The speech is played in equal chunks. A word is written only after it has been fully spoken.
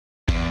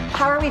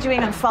How are we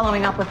doing on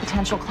following up with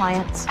potential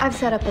clients? I've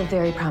set up a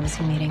very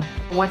promising meeting.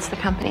 What's the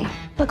company?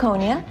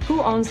 Laconia.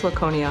 Who owns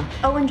Laconia?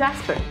 Owen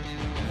Jasper.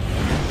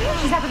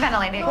 She's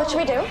hyperventilating. What should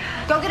we do?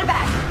 Go get a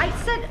bag. I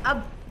said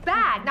a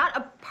bag, not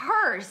a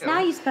purse. Now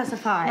you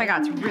specify. Oh my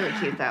God, it's really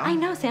cute though. I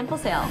know, sample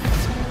sale.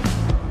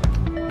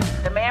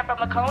 The man from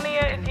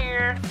Laconia is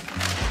here.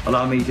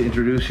 Allow me to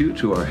introduce you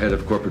to our head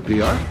of corporate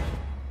PR.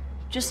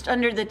 Just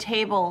under the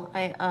table,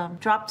 I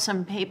dropped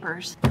some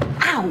papers.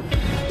 Ow!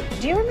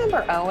 Do you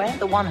remember Owen?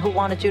 The one who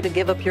wanted you to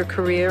give up your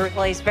career?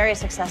 Well, he's very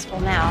successful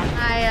now.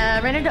 I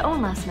ran into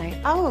Owen last night.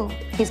 Oh.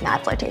 He's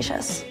mad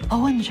flirtatious.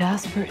 Owen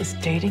Jasper is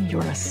dating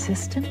your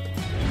assistant?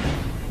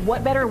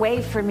 What better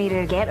way for me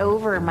to get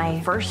over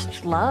my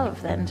first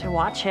love than to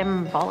watch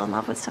him fall in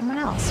love with someone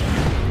else?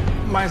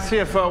 My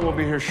CFO will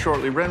be here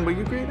shortly. Ren, will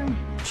you greet him?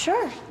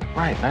 Sure.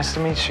 Right, nice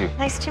to meet you.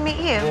 Nice to meet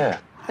you. Yeah.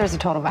 There's a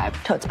total vibe.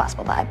 Totes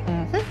possible vibe.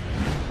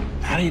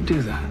 Mm-hmm. How do you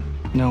do that?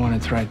 Know when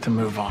it's right to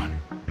move on.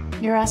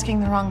 You're asking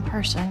the wrong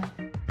person.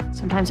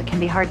 Sometimes it can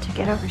be hard to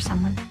get over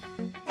someone.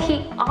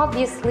 He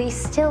obviously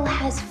still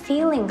has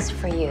feelings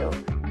for you.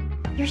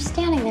 You're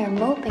standing there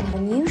moping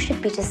when you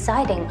should be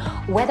deciding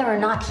whether or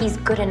not he's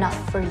good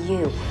enough for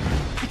you.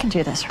 I can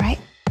do this, right?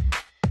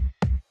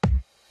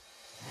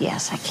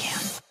 Yes, I can.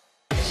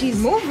 She's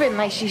moving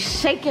like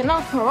she's shaking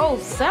off her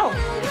old self.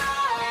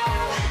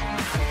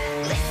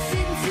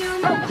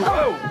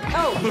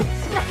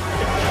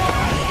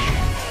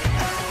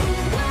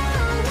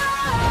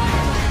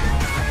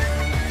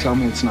 Tell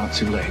me it's not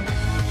too late.